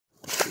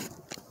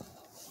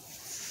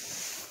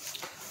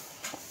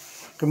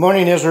Good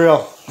morning,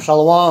 Israel.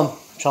 Shalom,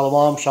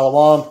 shalom,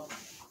 shalom.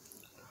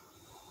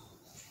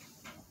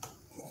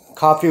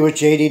 Coffee with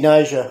JD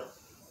Nija.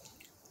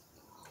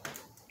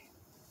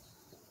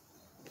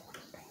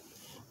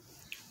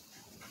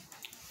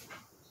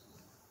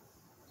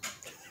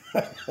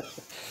 As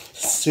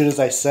soon as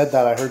I said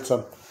that, I heard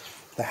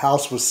the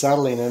house was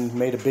settling and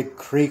made a big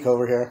creak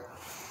over here.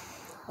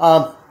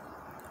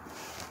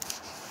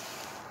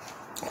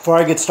 Before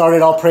I get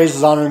started, all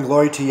praises, honor, and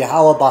glory to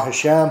Yahweh,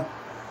 Bahashem,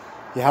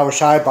 Yahweh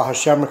Shai,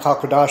 Bahashem,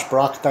 Rakakodash,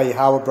 Barakata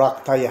Yahweh,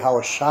 Barakata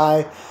Yahweh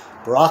Shai,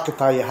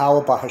 Barakata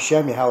Yahweh,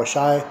 Bahashem, Yahweh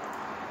Shai,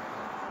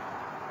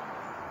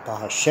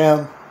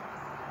 Bahashem,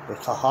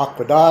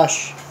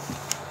 Rakakodash.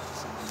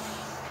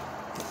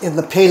 In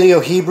the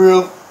Paleo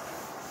Hebrew,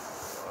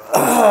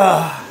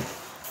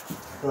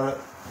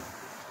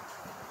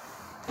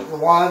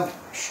 Lawan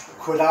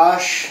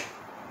Kodash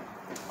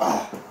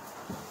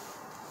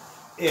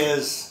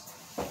is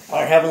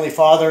our Heavenly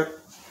Father,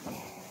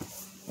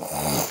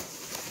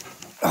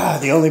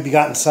 the only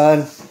begotten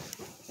Son,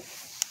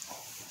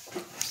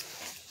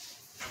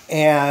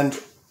 and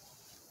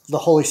the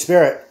Holy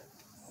Spirit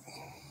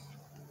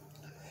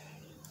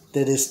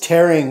that is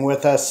tarrying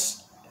with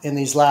us in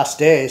these last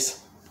days.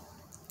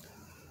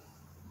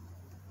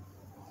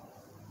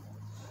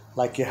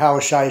 Like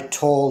Yahushua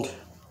told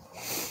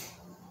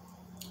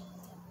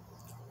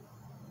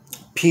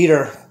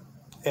Peter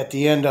at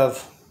the end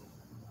of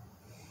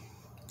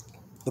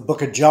the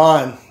book of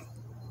John,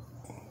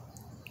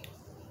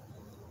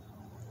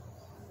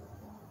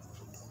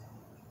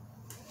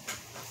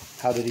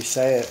 how did he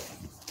say it?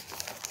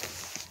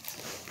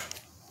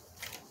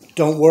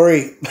 Don't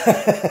worry.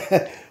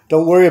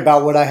 Don't worry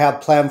about what I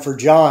have planned for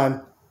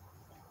John.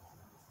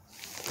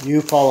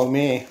 You follow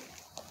me.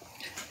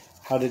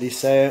 How did he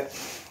say it?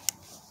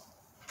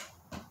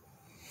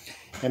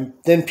 And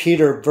then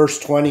Peter, verse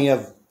 20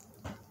 of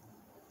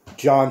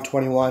John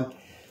 21.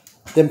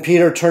 Then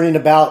Peter, turning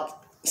about,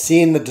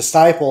 seeing the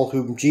disciple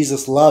whom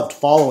Jesus loved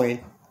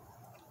following,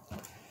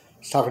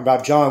 he's talking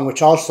about John,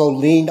 which also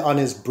leaned on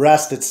his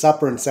breast at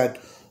supper and said,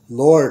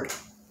 Lord,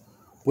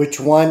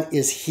 which one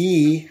is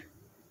he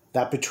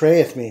that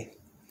betrayeth me?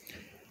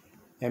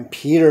 And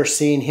Peter,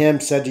 seeing him,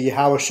 said to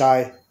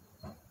Yahushua,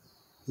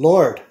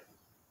 Lord,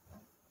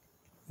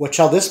 what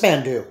shall this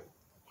man do?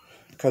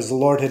 Because the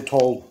Lord had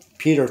told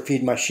Peter,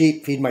 feed my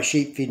sheep, feed my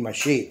sheep, feed my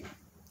sheep.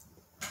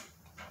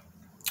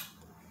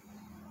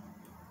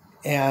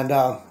 And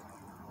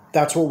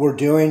that's what we're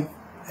doing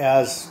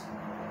as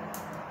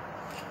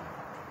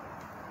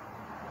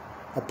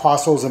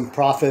apostles and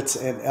prophets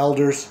and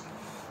elders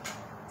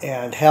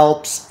and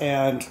helps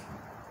and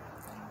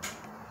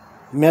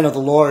men of the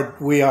Lord.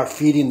 We are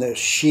feeding the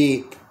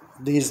sheep.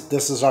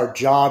 This is our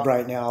job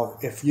right now.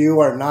 If you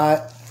are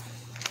not,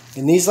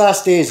 in these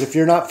last days, if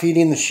you're not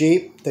feeding the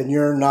sheep, then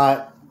you're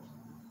not,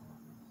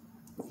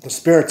 the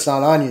Spirit's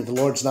not on you. The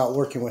Lord's not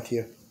working with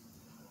you.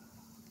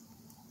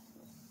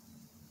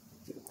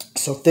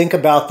 So think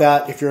about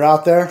that. If you're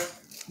out there,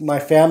 my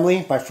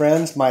family, my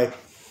friends, my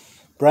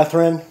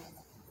brethren,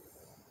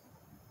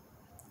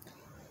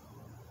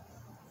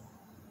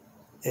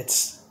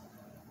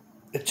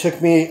 it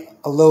took me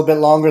a little bit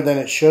longer than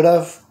it should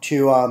have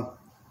to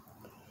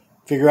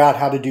figure out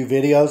how to do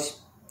videos.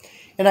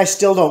 And I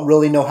still don't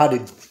really know how to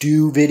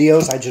do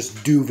videos. I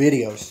just do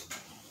videos.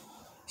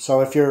 So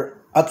if you're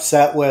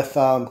upset with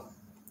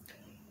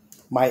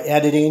my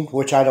editing,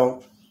 which I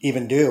don't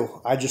even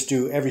do, I just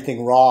do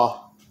everything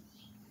raw.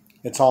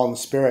 It's all in the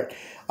Spirit.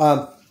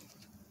 The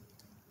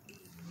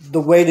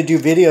way to do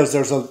videos,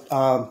 there's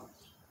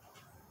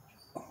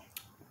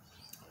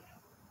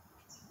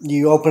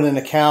you open an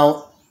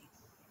account,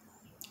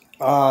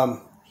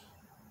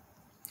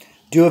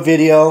 do a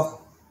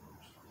video,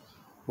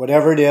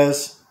 whatever it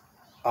is,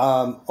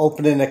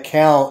 open an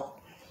account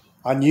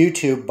on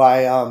YouTube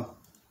by, I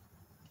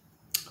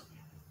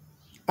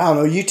don't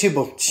know, YouTube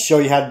will show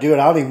you how to do it.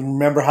 I don't even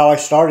remember how I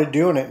started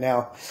doing it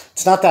now.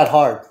 It's not that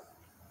hard.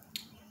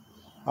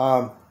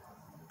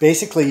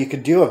 Basically, you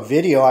could do a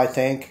video, I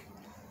think,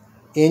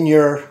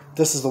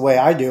 this is the way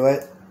I do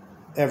it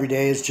every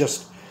day, is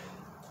just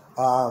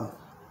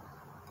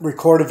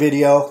record a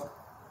video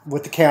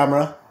with the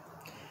camera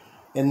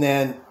and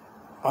then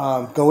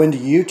go into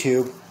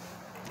YouTube,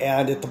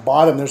 and at the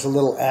bottom there's a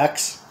little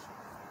X.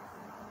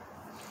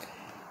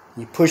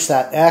 You push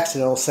that X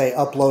and it'll say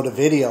upload a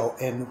video,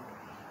 and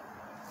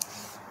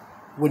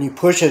when you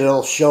push it,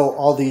 it'll show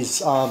all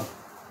these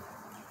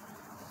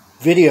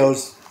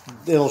videos.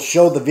 It'll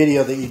show the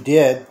video that you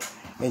did,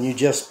 and you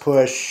just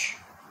push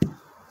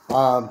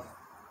upload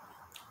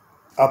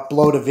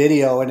a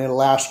video, and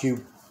it'll ask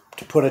you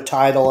to put a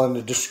title and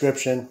a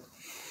description,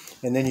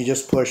 and then you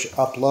just push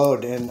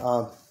upload. And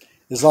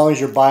as long as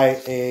you're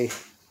by a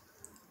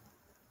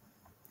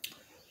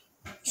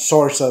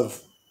source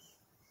of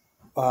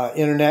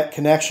internet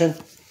connection,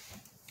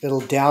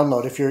 it'll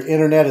download. If your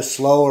internet is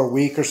slow or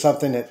weak or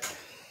something,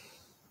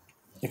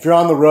 if you're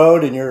on the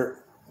road and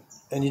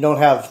you don't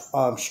have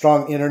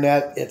strong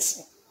internet,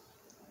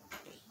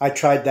 I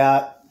tried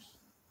that.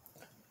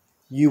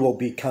 you will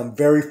become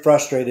very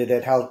frustrated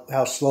at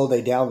how slow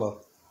they download.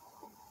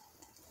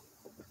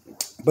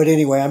 But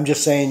anyway, I'm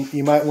just saying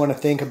you might want to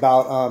think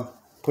about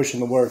pushing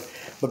the word.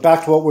 But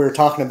back to what we were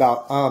talking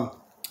about.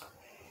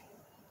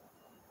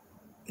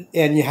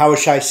 And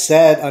Yahushua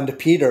said unto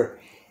Peter,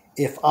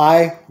 if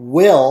I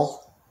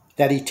will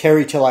that he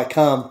tarry till I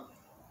come,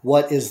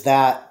 what is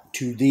that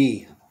to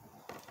thee?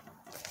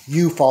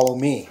 You follow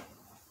me.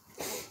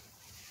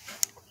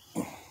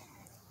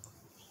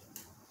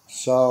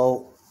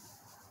 So,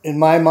 in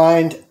my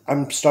mind,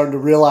 I'm starting to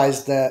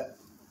realize that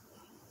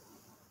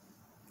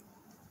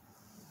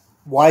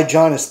why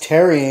John is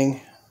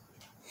tarrying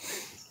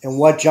and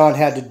what John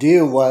had to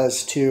do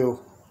was to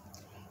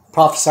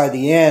prophesy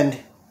the end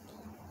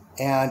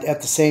and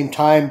at the same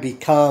time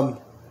become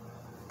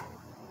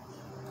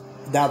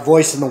that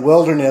voice in the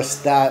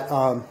wilderness, that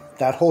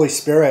Holy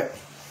Spirit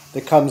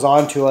that comes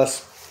on to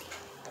us.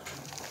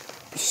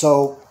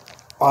 So,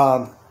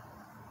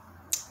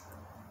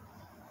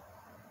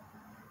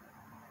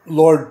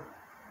 Lord,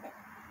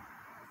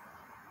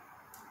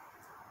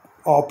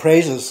 all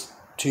praises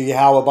to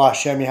Yahweh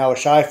B'Hashem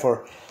Yahushai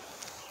for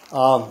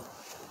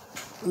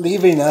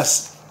leaving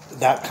us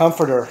that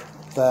comforter,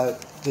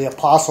 the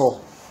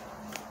apostle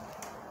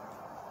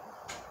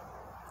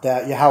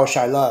that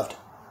Yahushai loved.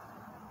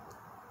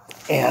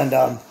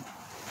 And,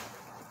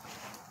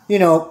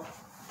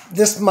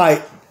 this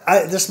might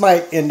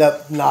end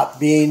up not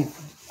being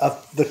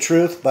the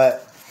truth,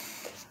 but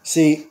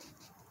see,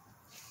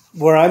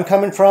 where I'm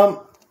coming from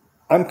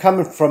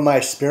my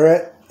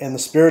spirit, and the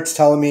Spirit's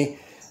telling me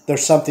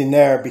there's something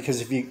there,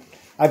 because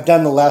I've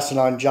done the lesson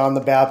on John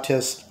the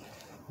Baptist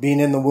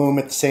being in the womb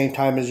at the same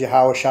time as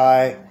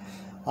Yahushai.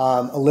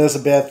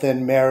 Elizabeth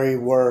and Mary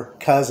were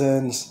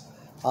cousins.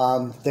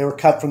 They were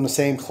cut from the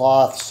same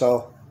cloth,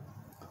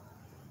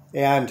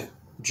 and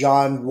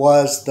John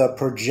was the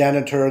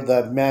progenitor,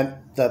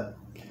 the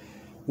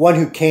one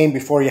who came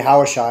before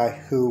Yahushai,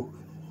 who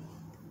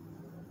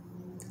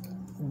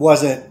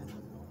wasn't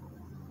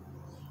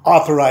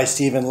authorized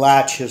to even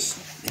latch his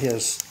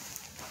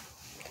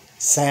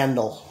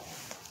sandal,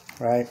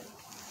 right?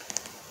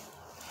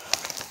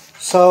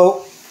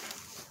 So,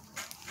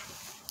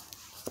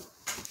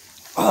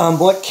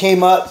 what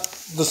came up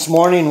this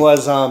morning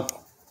was I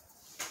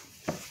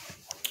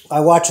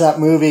watched that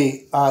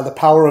movie, The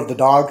Power of the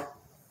Dog.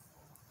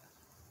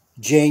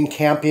 Jane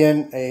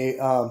Campion,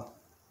 a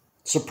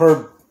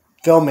superb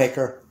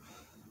filmmaker,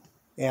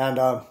 and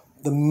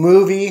the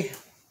movie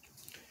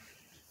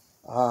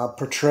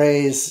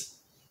portrays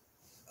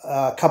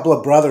a couple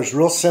of brothers,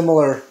 real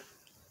similar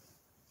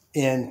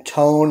in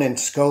tone and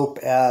scope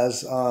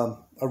as A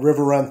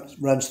River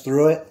Runs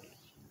Through It.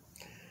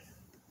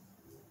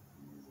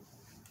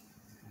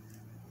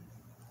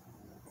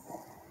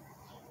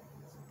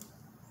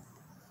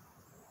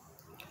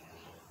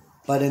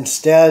 But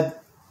instead,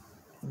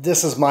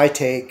 this is my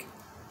take.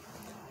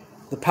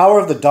 The power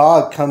of the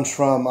dog comes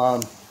from,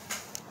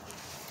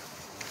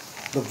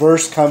 the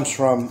verse comes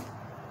from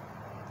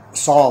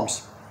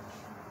Psalms.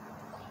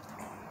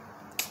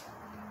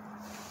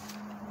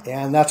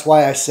 And that's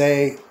why I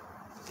say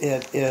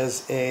it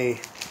is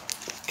a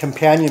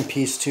companion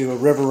piece to A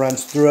River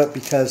Runs Through It,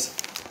 because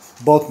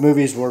both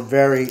movies were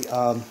very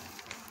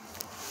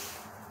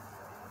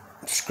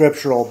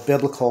scriptural,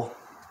 biblical.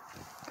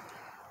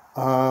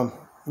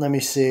 Let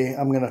me see.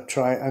 I'm going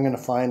to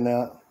find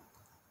that.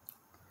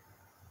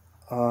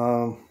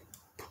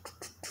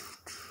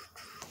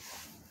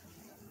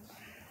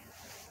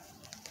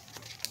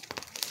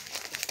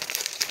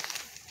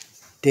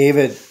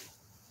 David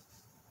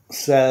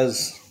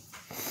says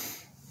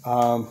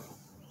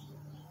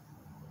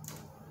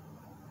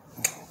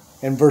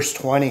in verse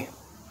 20,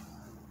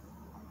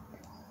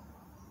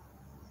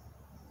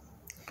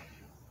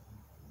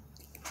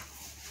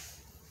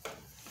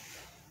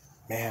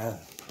 man,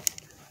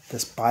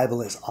 this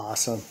Bible is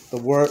awesome. The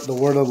word of the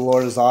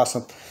Lord is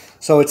awesome.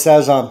 So it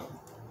says, I'll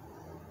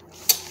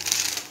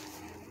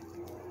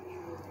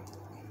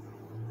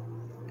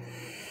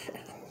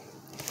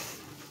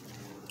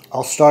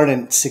start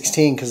in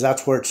 16 because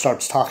that's where it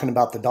starts talking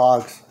about the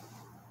dogs.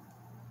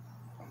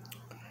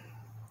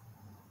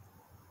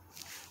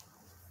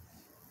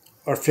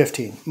 Or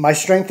 15. My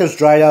strength is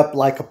dried up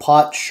like a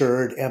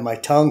potsherd, and my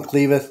tongue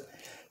cleaveth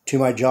to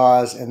my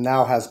jaws, and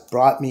thou hast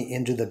brought me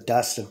into the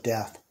dust of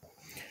death.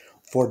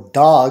 For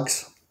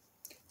dogs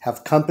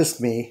have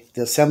compassed me,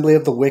 the assembly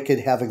of the wicked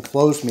have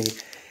enclosed me.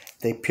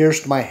 They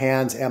pierced my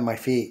hands and my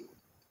feet.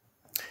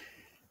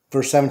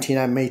 Verse 17,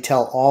 I may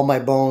tell all my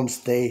bones,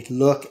 they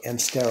look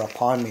and stare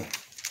upon me.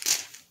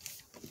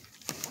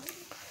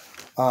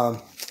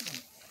 There'll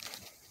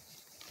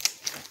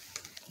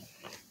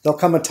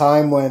come a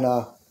time when,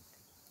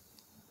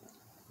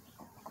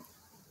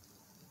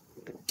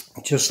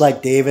 just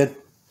like David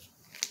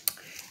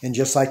and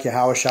just like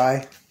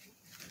Yahushai,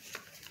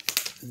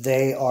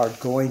 they are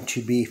going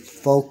to be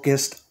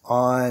focused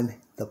on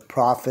the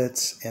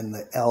prophets and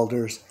the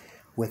elders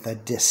with a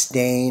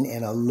disdain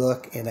and a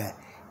look and a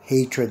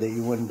hatred that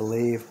you wouldn't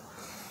believe.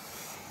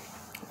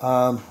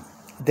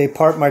 they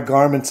part my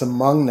garments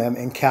among them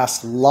and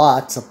cast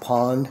lots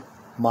upon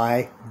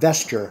my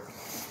vesture.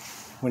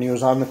 When he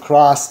was on the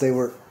cross,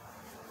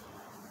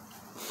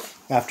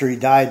 after he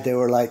died, they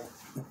were like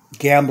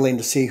gambling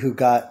to see who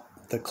got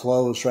the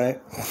clothes, right?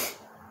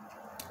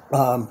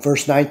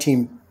 Verse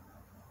 19,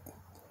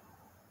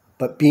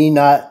 but be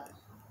not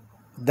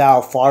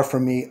thou far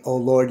from me, O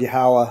Lord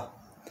Yahweh,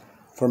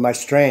 for my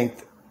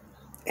strength.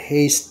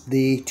 Haste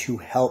thee to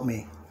help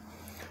me.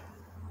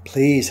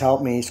 Please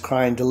help me, he's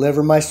crying.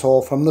 Deliver my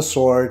soul from the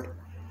sword,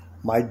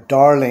 my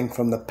darling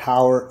from the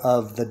power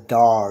of the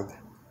dog.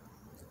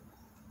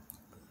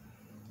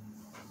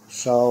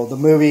 So the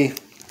movie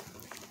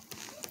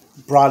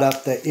brought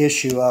up the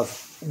issue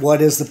of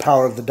what is the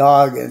power of the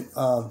dog, and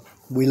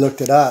we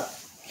looked it up,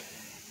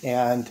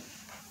 and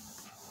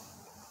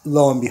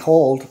lo and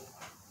behold,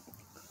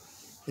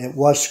 it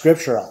was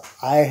scriptural.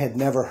 I had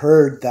never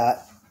heard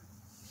that,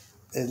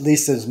 at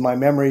least as my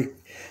memory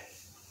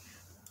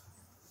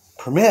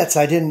permits.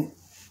 I didn't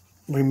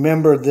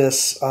remember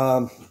this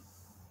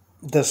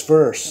this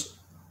verse.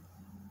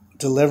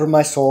 Deliver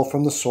my soul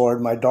from the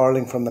sword, my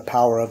darling from the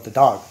power of the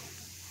dog.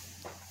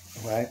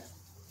 Right?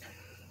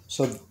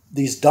 So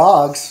these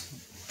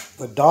dogs,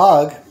 the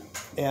dog,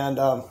 and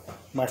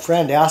my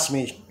friend asked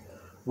me,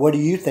 what do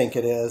you think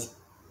it is?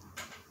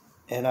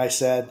 And I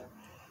said,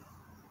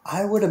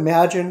 I would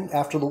imagine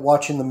after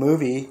watching the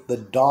movie, the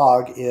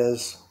dog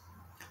is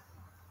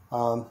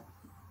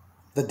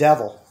the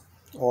devil,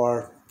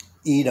 or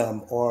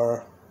Edom,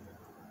 or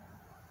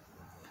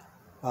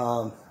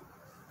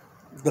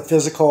the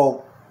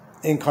physical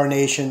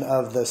incarnation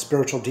of the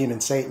spiritual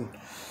demon Satan.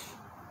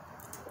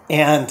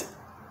 And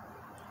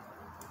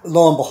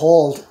lo and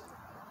behold,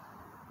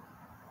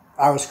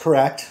 I was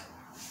correct.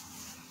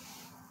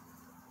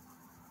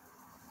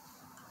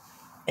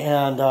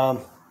 And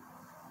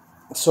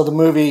so the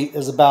movie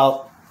is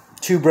about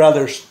two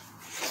brothers,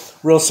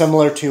 real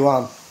similar to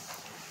A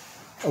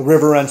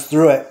River Runs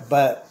Through It,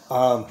 but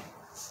I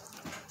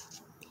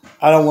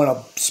don't want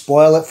to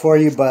spoil it for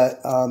you, but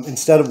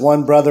instead of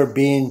one brother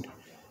being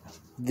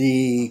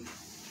the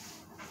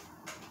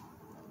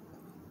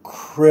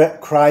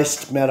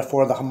Christ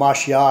metaphor, the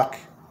Hamashiach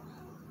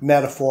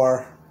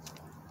metaphor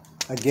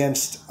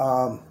against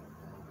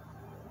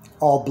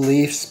all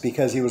beliefs,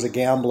 because he was a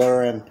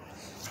gambler and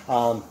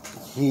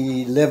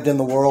he lived in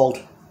the world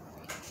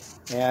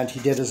and he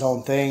did his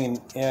own thing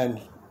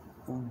and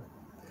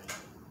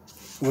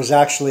was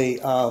actually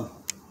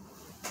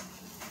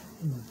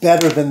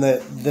better than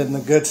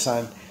the good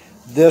son.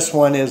 This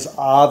one is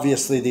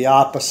obviously the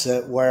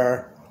opposite,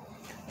 where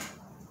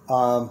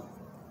I'm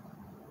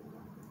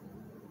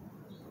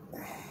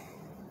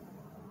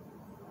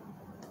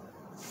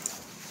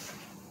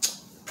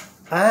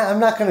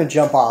not going to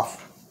jump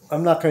off.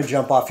 I'm not going to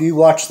jump off. You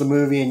watch the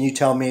movie and you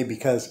tell me,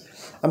 because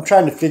I'm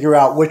trying to figure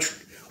out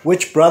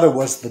which brother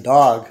was the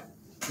dog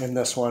in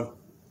this one.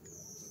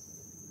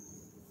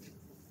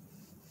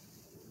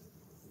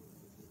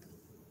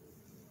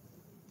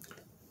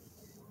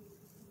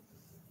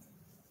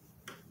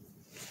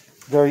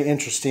 Very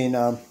interesting.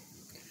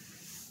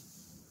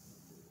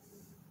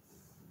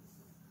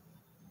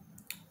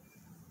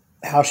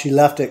 How she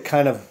left it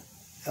kind of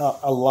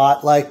a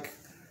lot like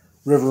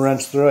River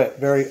Runs Through It,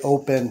 very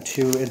open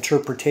to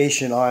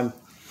interpretation on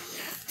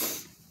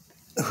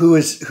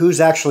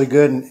who's actually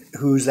good and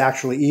who's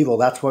actually evil.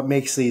 That's what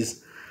makes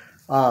these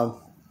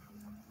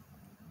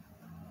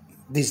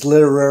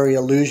literary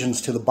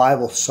allusions to the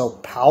Bible so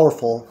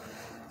powerful,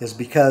 is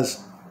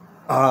because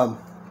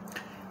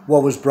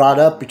what was brought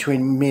up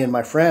between me and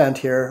my friend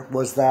here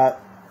was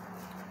that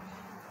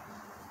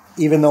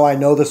even though I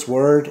know this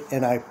word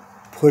and I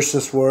push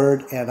this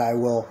word and I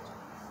will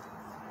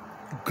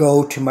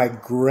go to my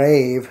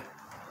grave,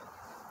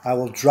 I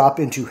will drop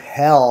into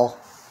hell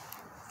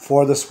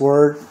for this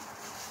word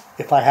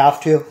if I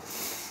have to.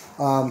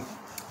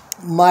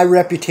 My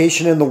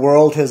reputation in the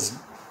world has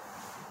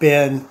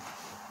been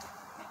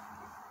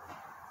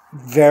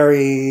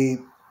very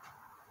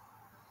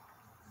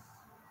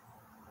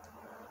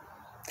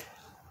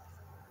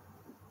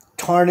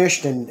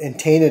tarnished and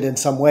tainted in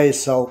some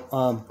ways.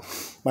 So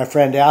my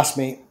friend asked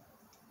me,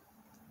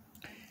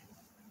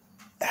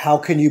 how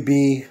can you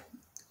be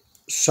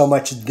so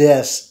much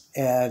this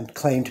and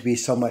claim to be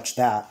so much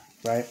that,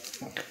 right?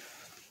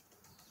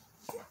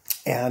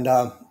 And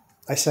I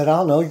said, I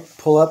don't know,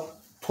 pull up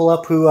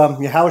who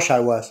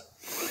Yahushua was.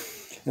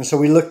 And so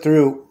we looked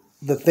through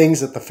the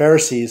things that the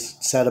Pharisees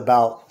said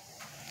about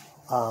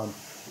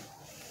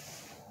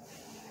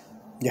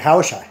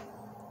Yahushua.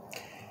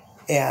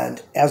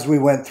 And as we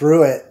went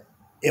through it,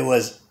 it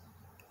was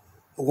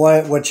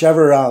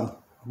whichever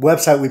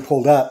website we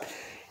pulled up,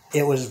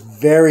 it was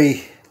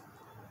very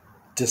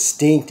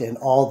distinct in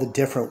all the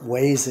different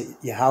ways that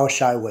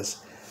Yahushua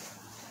was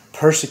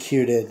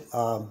persecuted,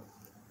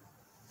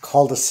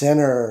 called a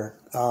sinner.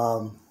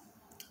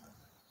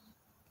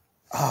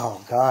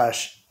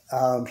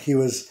 He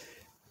was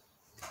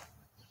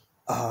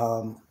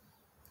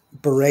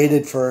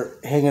berated for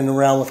hanging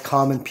around with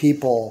common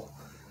people.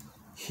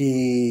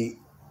 He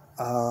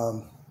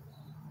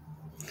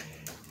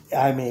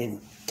I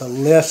mean, the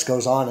list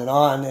goes on,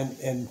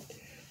 and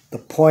the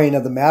point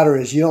of the matter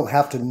is you don't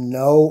have to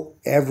know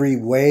every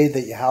way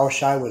that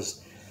Yahushua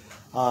was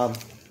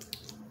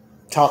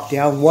talked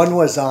down. One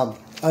was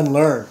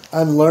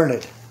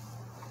unlearned.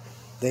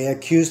 They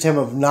accused him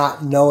of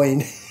not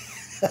knowing,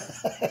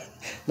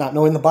 not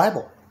knowing the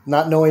Bible,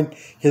 not knowing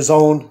his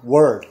own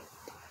word,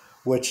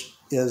 which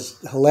is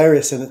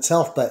hilarious in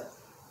itself. But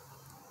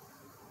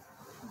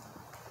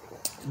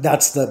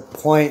that's the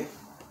point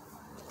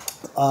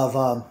of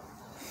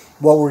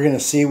what we're going to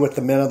see with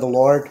the men of the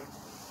Lord.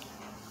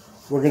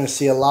 We're going to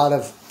see a lot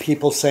of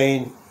people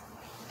saying,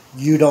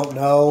 "You don't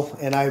know,"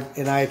 and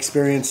I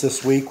experienced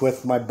this week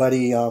with my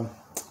buddy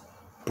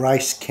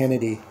Bryce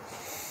Kennedy.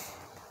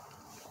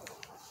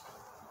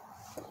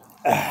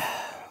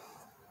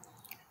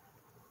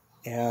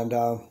 And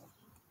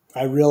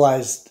I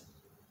realized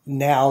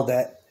now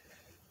that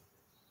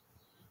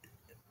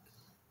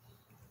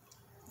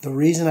the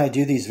reason I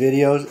do these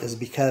videos is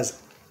because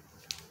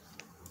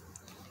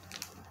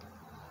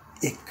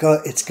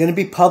it's going to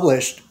be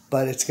published,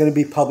 but it's going to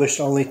be published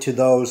only to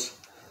those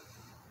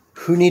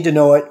who need to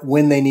know it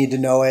when they need to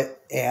know it,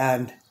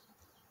 and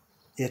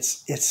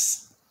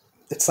it's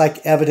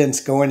like evidence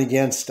going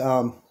against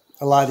a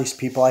lot of these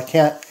people. I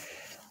can't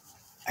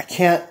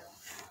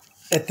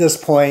at this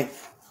point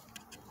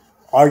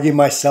argue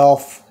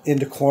myself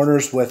into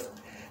corners with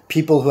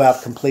people who have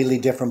completely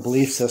different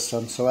belief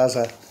systems. So as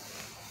a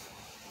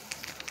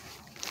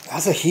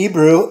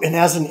Hebrew and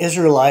as an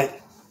Israelite,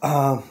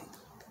 I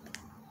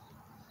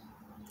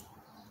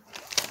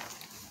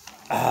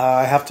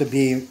have to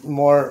be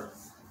more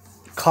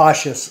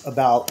cautious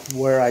about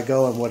where I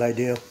go and what I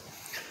do.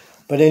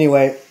 But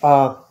anyway,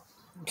 so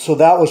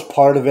that was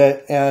part of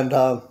it, and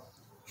I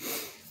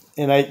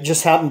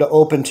just happened to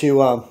open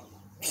to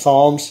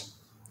Psalms.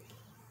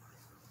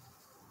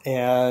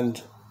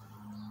 And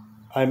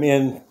I'm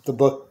in the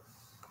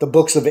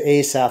books of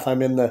Asaph.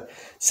 I'm in the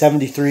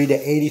 73 to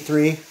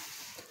 83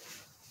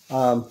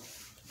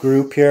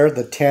 group here,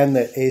 the 10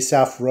 that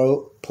Asaph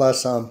wrote,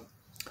 plus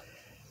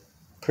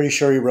pretty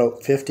sure he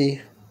wrote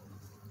 50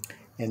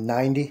 and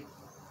 90.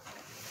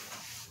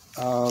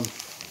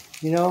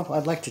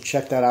 I'd like to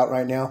check that out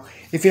right now.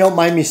 If you don't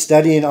mind me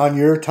studying on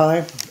your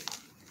time,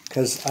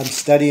 because I'm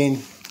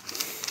studying,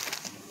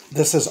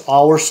 this is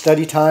our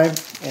study time,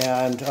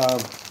 and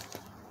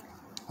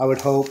I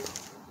would hope.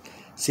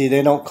 See,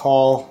 they don't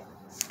call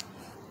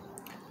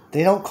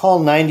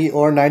 90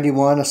 or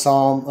 91 a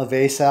Psalm of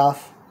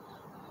Asaph,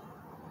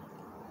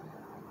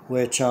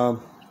 which in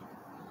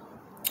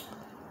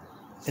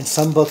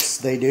some books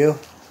they do.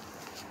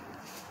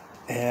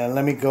 And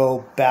let me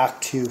go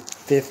back to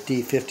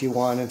 50,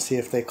 51 and see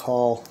if they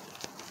call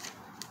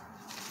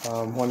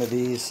one of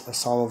these a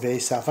Psalm of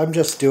Asaph. I'm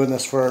just doing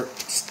this for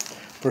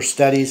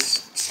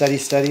studies.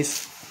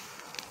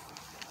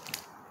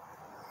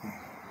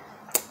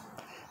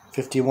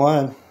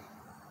 51.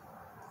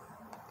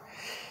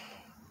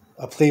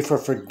 A plea for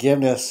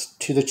forgiveness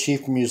to the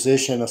chief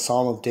musician, a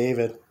Psalm of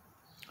David.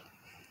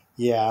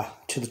 Yeah,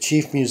 to the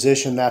chief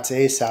musician, that's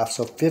Asaph.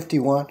 So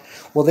 51.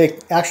 Well,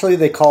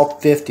 they call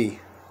 50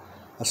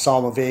 a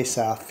Psalm of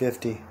Asaph,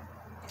 50.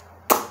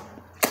 I'm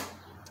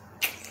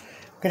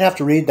going to have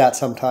to read that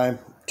sometime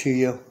to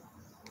you.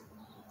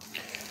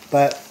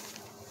 But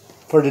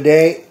for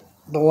today,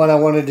 the one I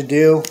wanted to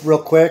do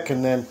real quick,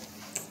 and then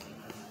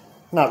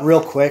not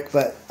real quick,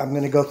 but I'm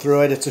going to go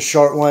through it. It's a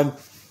short one,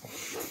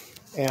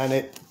 and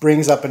it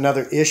brings up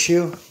another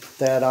issue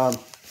that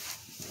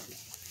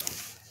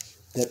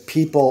that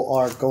people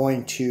are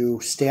going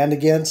to stand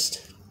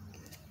against,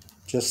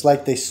 just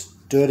like they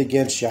stood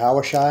against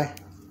Yahushua,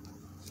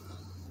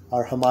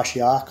 our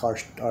Hamashiach,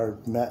 our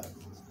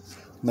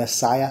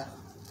Messiah.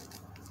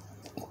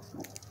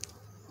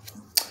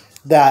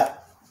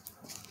 That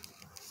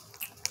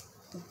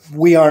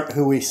we aren't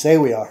who we say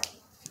we are.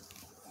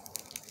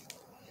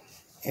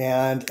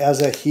 And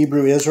as a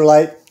Hebrew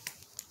Israelite,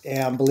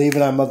 and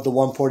believing I'm of the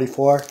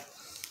 144,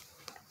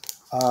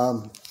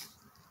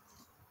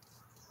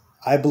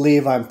 I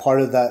believe I'm part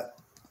of that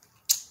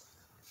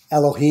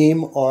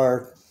Elohim,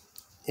 or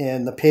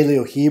in the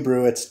Paleo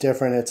Hebrew, it's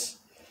different. It's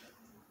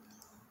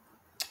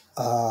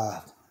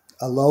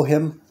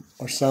Elohim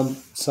or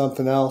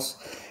something else.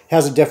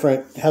 Has a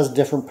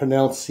different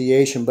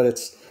pronunciation, but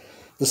it's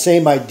the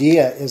same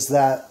idea. Is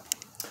that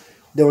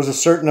there was a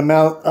certain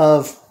amount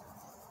of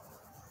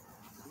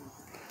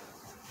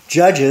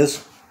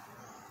judges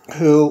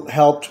who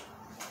helped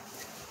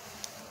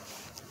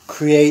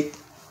create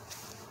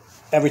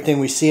everything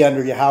we see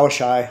under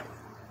Yahushua,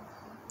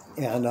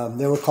 and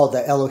they were called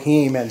the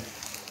Elohim, and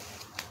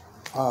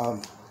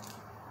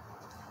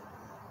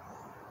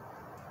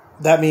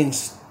that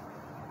means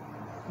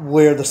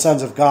we're the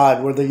sons of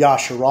God, we're the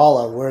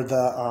Yasharallah, we're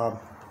the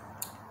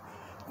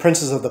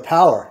princes of the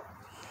power.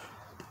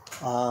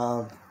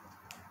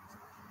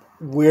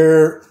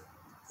 We're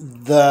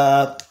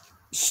the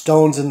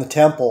stones in the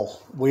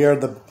temple. We are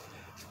the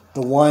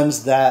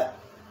ones that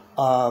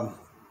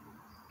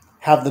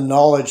have the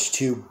knowledge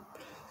to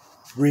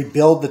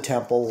rebuild the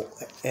temple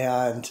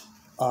and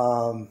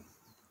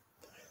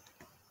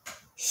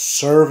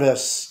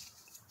service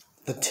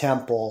the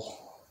temple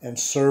and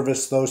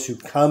service those who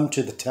come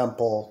to the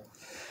temple.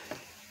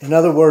 In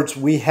other words,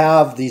 we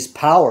have these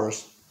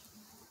powers,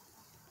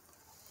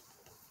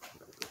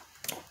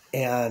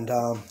 and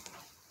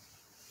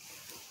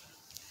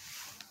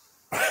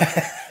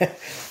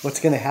what's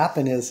going to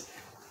happen is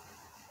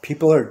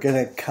people are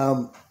going to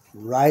come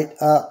right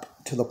up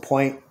to the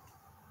point.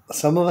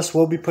 Some of us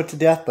will be put to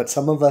death, but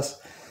some of us,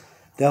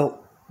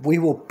 we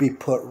will be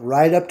put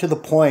right up to the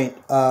point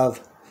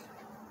of,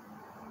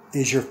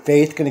 is your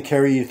faith going to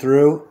carry you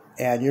through,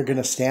 and you're going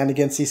to stand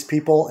against these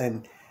people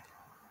and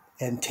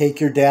take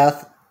your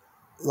death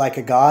like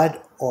a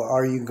god, or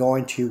are you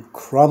going to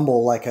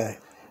crumble like a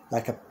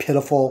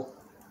pitiful,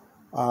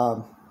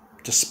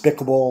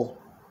 despicable,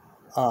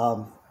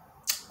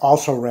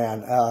 also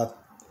ran a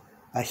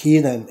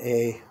heathen,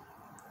 a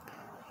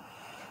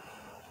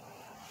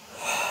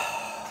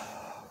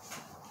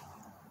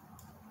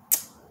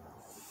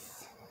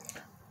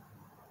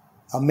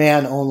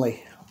man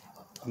only.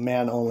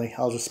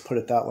 I'll just put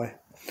it that way.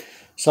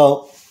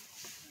 So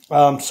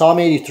Psalm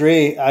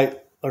 83,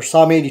 or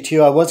Psalm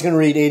 82. I was going to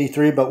read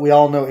 83, but we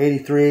all know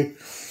 83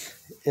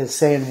 is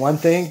saying one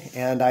thing,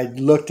 and I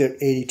looked at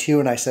 82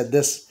 and I said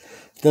this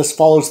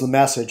follows the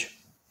message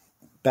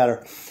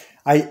better.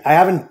 I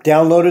haven't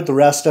downloaded the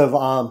rest of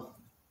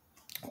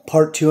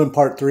part 2 and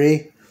part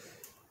 3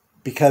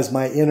 because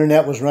my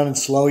internet was running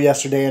slow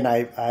yesterday, and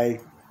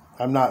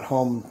I'm not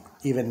home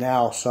even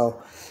now.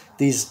 So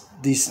these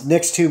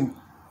next two,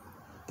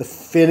 the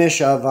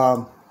finish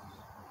of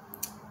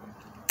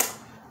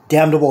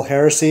Damnable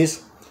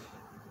Heresies,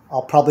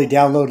 I'll probably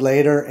download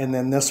later, and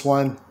then this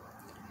one,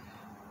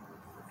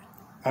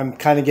 I'm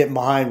kind of getting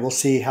behind. We'll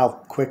see how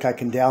quick I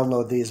can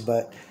download these,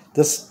 but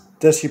this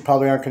you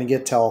probably aren't going to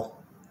get till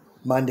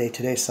Monday.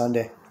 Today's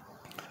Sunday.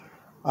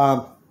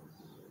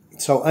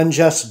 So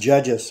Unjust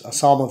Judges, a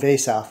Psalm of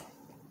Asaph.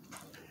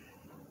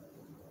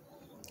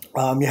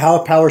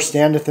 Yahweh power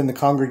standeth in the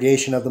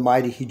congregation of the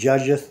mighty. He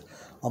judgeth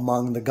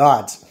among the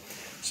gods.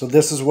 So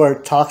this is where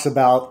it talks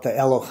about the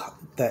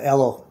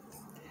Elo.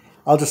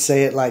 I'll just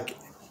say it like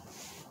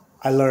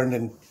I learned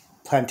in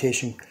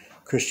plantation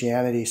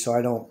Christianity, so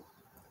I don't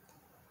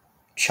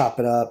chop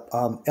it up.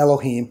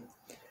 Elohim.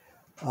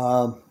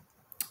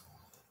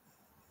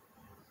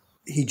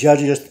 He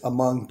judgeth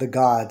among the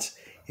gods,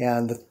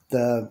 and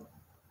the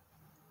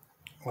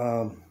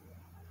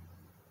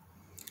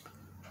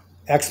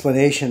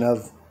explanation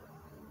of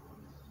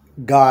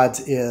gods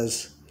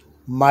is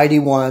mighty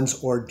ones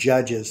or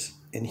judges.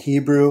 In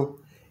Hebrew,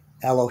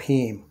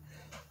 Elohim.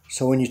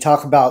 So when you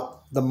talk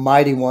about the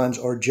mighty ones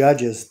or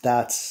judges,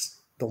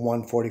 that's the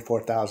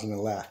 144,000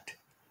 elect.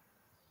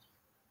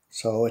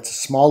 So it's a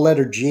small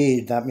letter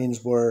G. That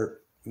means we're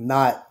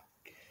not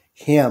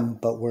him,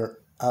 but we're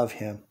of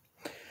him.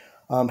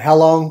 How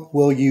long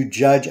will you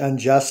judge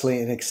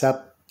unjustly and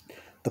accept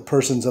the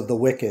persons of the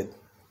wicked?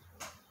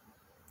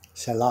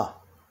 Selah.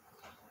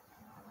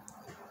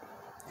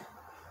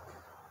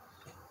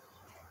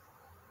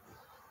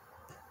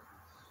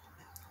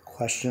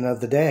 Question of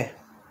the day.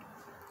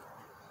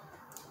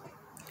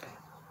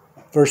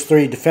 Verse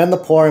 3, defend the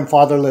poor and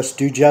fatherless,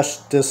 do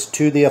justice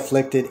to the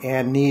afflicted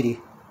and needy.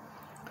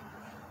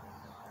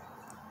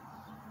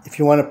 If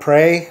you want to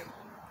pray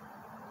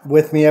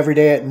with me every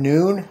day at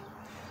noon,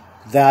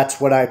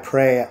 that's what I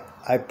pray.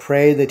 I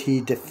pray that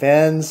he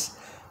defends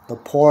the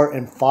poor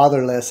and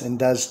fatherless and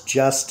does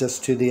justice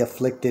to the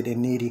afflicted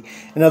and needy.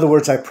 In other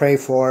words, I pray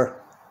for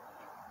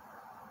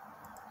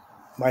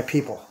my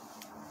people,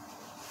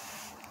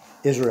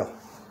 Israel.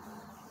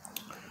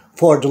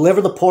 4,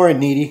 deliver the poor and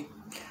needy,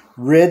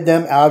 rid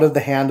them out of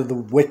the hand of the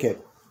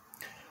wicked.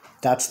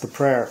 That's the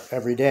prayer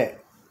every day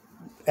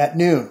at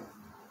noon.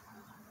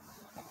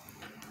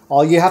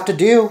 All you have to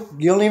do,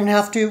 you don't even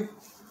have to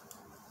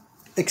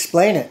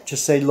explain it.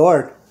 Just say,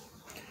 Lord,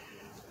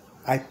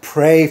 I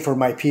pray for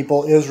my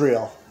people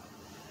Israel.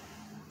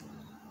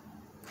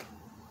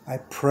 I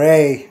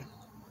pray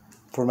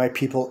for my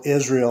people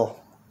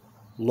Israel.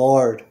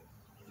 Lord,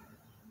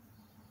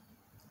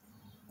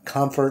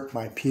 comfort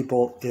my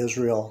people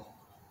Israel.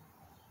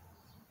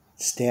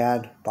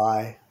 Stand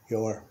by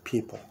your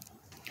people.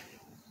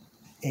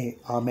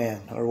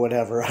 Amen, or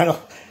whatever.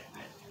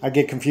 I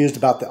get confused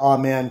about the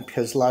amen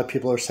because a lot of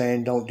people are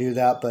saying don't do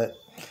that, but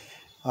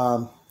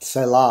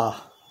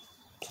Selah,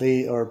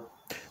 please, or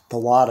the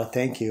Wada,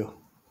 thank you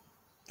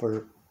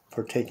for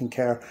taking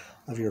care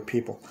of your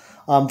people.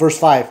 Verse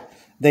 5,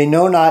 they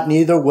know not,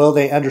 neither will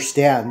they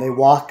understand. They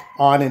walk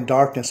on in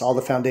darkness. All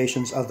the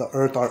foundations of the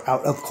earth are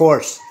out of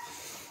course.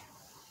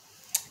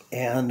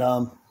 And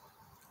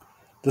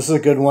this is a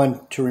good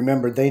one to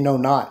remember. They know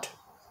not,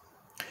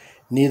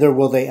 neither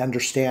will they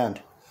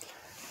understand.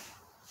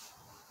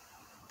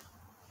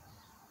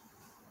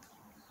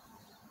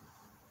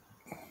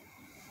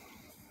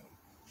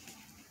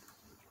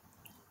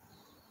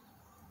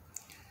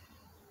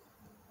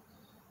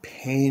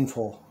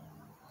 Painful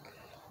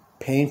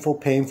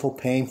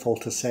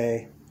to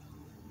say,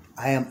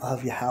 I am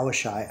of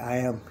Yahushai. I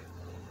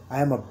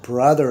am a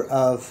brother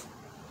of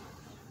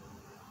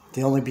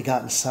the only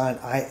begotten Son.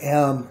 I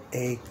am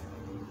a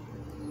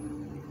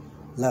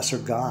lesser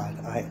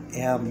God. I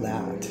am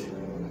that.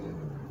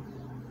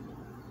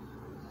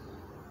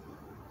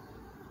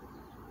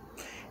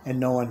 And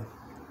no one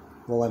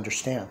will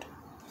understand.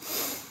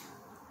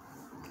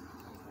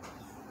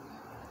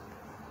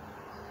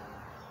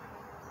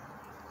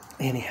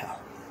 Anyhow,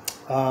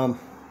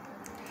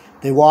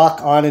 they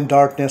walk on in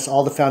darkness.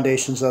 All the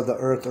foundations of the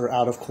earth are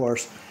out of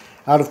course.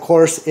 Out of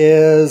course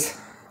is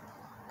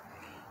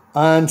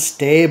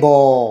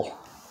unstable.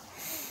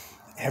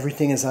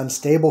 Everything is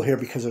unstable here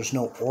because there's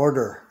no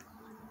order.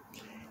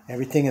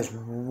 Everything is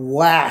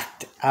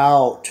whacked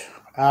out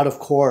of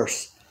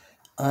course,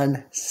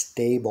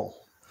 unstable.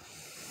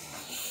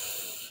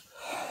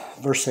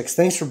 Verse 6,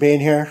 thanks for being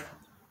here.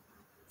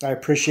 I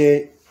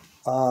appreciate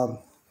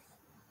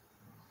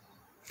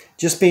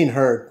just being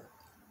heard.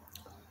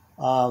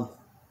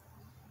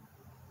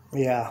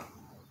 Yeah.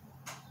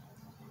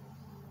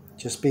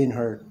 Just being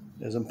heard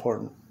is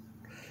important.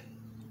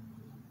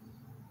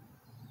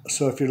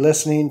 So if you're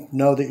listening,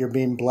 know that you're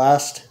being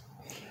blessed.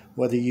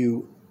 Whether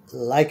you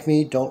like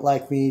me, don't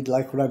like me,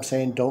 like what I'm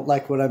saying, don't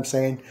like what I'm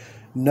saying,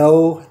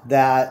 know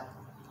that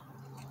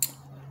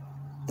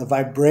the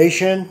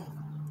vibration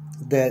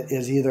that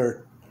is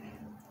either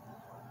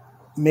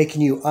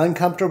making you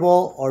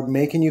uncomfortable or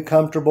making you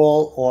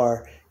comfortable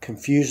or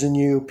confusing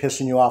you,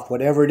 pissing you off,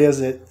 whatever it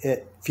is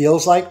it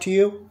feels like to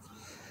you,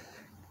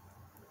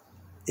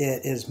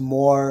 it is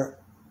more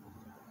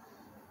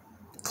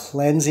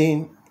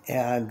cleansing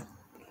and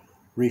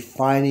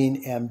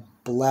refining and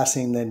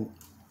blessing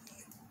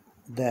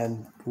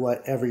than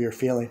whatever you're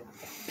feeling.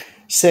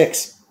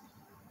 6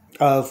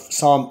 of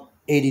Psalm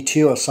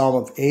 82, a psalm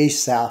of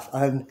Asaph,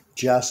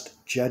 unjust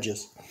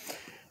judges.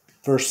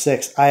 Verse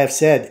 6, I have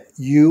said,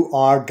 you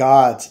are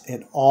gods,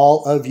 and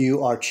all of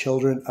you are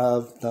children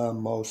of the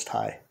Most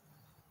High.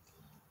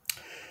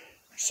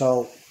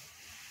 So,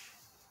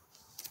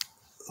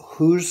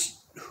 who's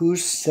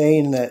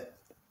saying that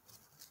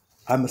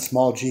I'm a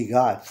small g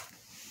God?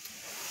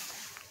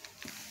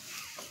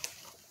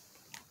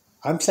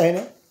 I'm saying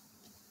it.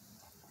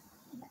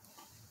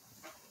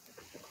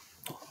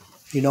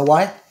 You know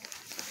why?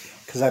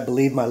 Because I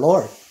believe my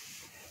Lord.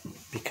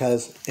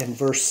 Because in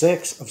verse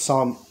 6 of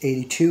Psalm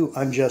 82,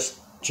 unjust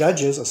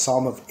judges, a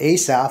psalm of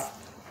Asaph,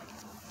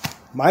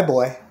 my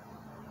boy,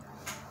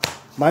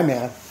 my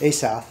man,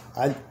 Asaph,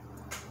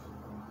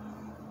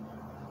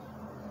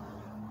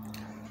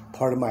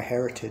 part of my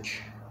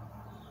heritage.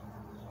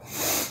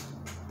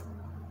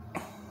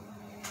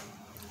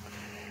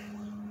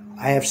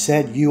 I have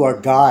said you are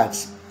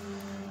gods.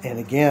 And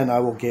again, I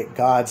will get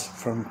gods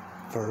from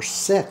verse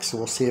 6.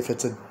 We'll see if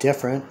it's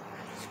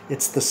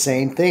it's the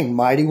same thing,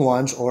 mighty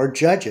ones or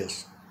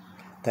judges.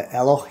 The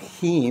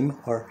Elohim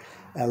or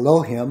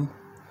Elohim,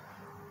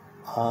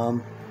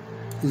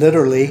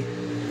 literally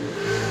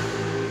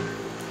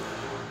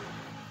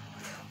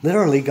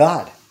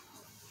God.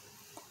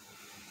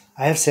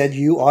 I have said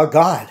you are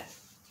God.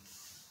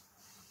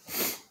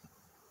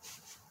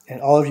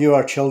 And all of you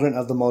are children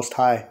of the Most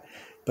High.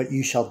 But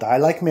you shall die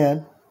like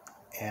men,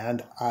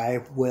 and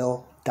I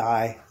will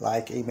die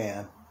like a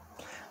man.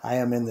 I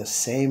am in the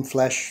same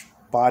flesh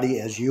body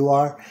as you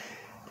are,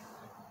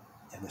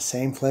 in the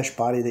same flesh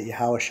body that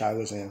Yahushua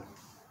was in.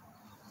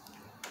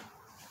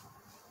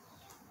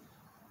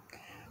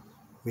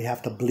 We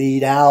have to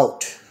bleed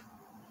out.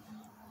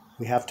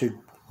 We have to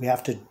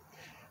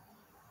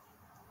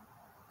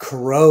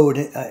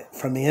corrode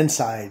from the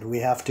inside.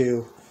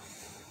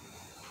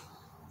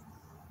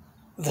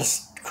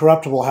 This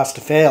corruptible has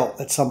to fail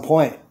at some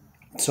point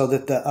so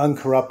that the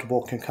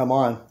uncorruptible can come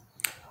on.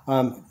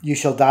 You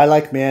shall die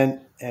like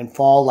men and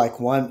fall like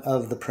one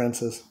of the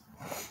princes.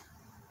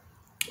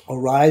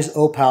 Arise,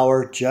 O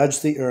power, judge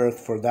the earth,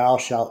 for thou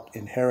shalt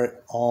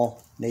inherit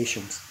all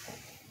nations.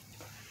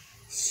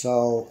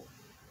 So,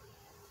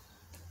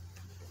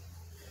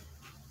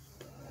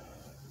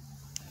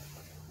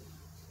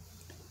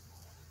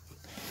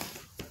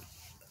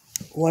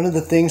 one of the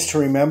things to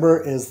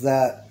remember is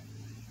that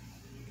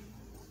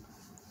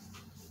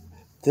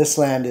this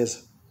land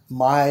is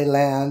my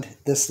land,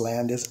 this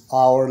land is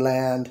our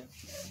land,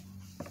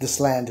 this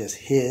land is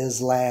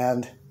his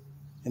land,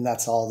 and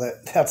that's all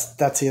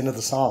that's the end of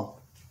the song.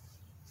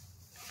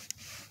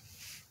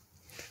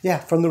 Yeah,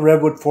 from the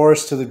redwood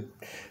forest to the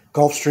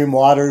Gulf Stream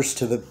waters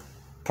to the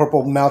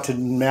Purple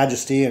Mountain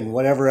Majesty and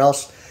whatever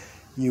else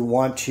you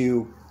want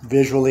to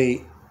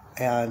visually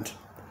and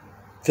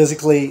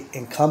physically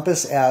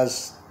encompass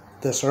as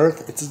this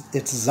earth,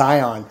 it's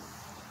Zion.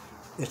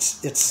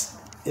 It's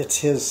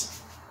his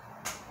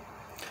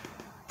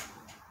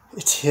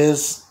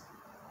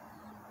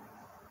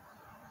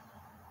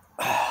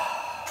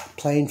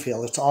playing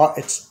field. It's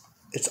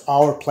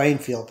our playing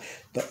field.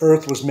 The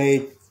earth was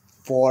made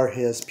for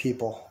his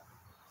people.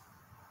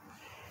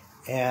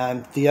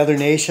 And the other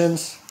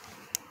nations,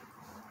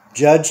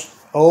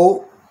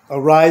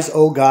 arise,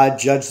 O God,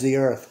 judge the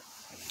earth.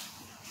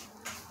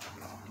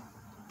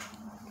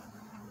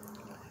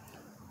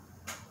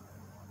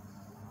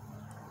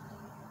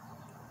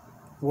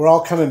 We're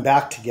all coming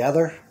back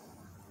together.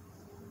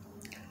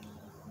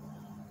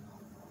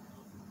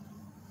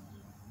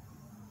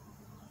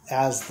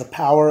 as the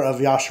power of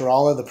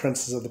Yasharallah, the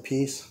princes of the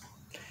peace,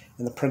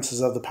 and the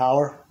princes of the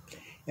power.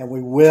 And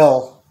we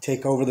will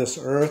take over this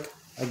earth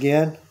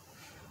again.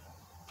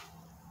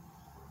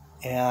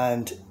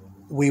 And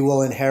we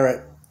will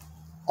inherit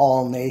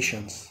all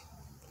nations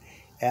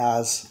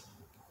as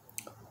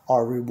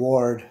our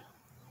reward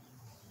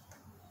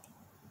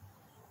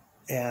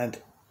and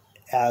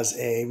as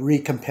a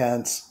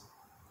recompense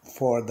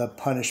for the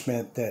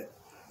punishment that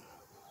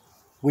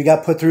we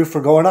got put through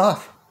for going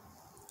off.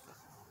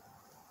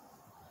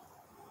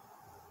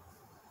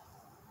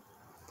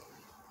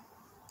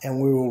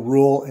 And we will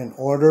rule in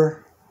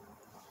order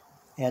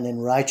and in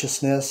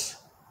righteousness,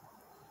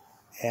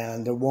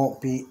 and there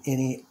won't be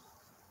any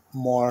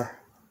more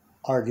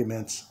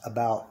arguments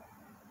about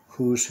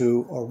who's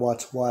who or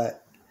what's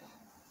what.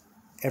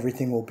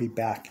 Everything will be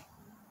back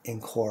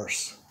in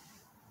course.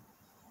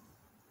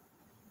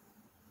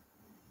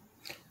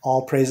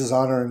 All praises,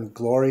 honor, and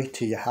glory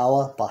to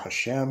Yahweh,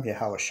 Bahashem,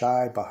 Yahweh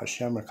Shai,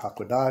 Bahashem,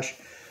 Rakakwadash.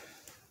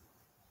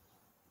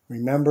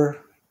 Remember,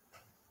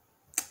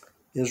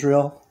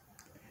 Israel,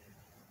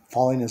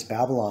 falling is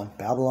Babylon.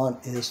 Babylon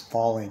is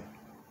falling.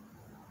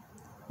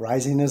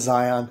 Rising is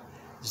Zion.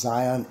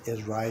 Zion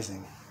is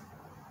rising.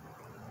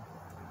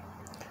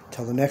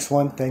 Till the next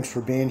one, thanks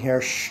for being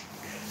here.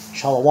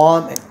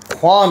 Shalom and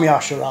Kwam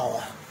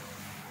Yasharallah.